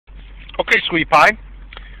Okay, sweet pie.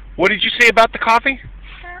 What did you say about the coffee?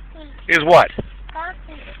 Coffee. Is what?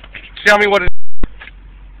 Coffee. Tell me what it is.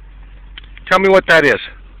 Tell me what that is.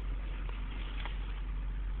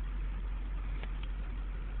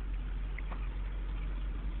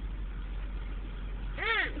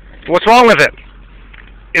 What's wrong with it?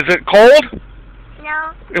 Is it cold?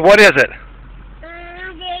 No. What is it?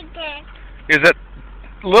 Big. Is it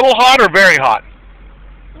a little hot or very hot?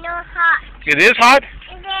 No hot. It is hot?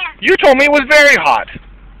 Yeah. You told me it was very hot.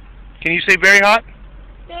 Can you say very hot?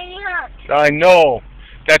 Very hot. I know.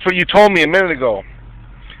 That's what you told me a minute ago.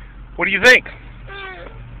 What do you think?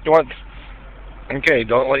 You want? Okay,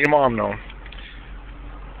 don't let your mom know.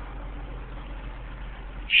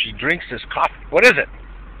 She drinks this coffee. What is it?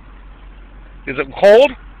 Is it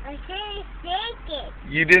cold? I can't shake it.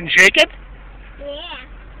 You didn't shake it? Yeah.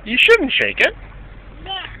 You shouldn't shake it.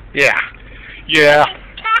 Yeah. Yeah.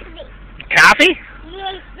 Coffee. Coffee?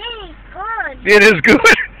 Yes, very good. It is good.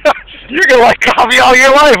 You're going to like coffee all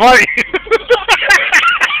your life, aren't you?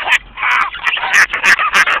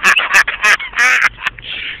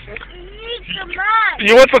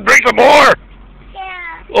 You want to drink some more?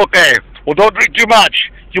 Yeah. Okay. Well, don't drink too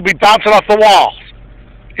much. You'll be bouncing off the walls.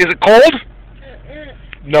 Is it cold?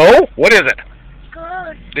 No? What is it?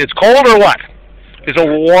 Good. It's cold or what? Is it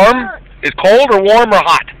warm? Is cold or warm or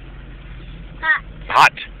hot? Hot.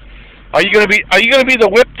 Hot. Are you gonna be the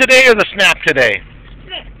whip today or the snap today?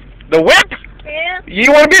 The whip? Yeah.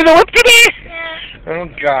 You wanna be the whip today? Yeah. Oh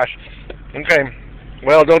gosh. Okay.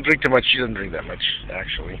 Well, don't drink too much. She doesn't drink that much,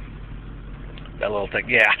 actually. That little thing.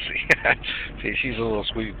 Yeah. See, she's a little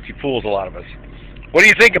sweet. She fools a lot of us. What do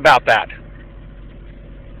you think about that?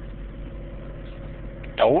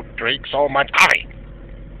 Don't drink so much coffee.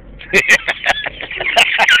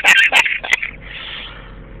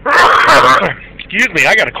 Excuse me,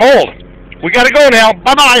 I got a cold. We gotta go now.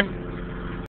 Bye-bye.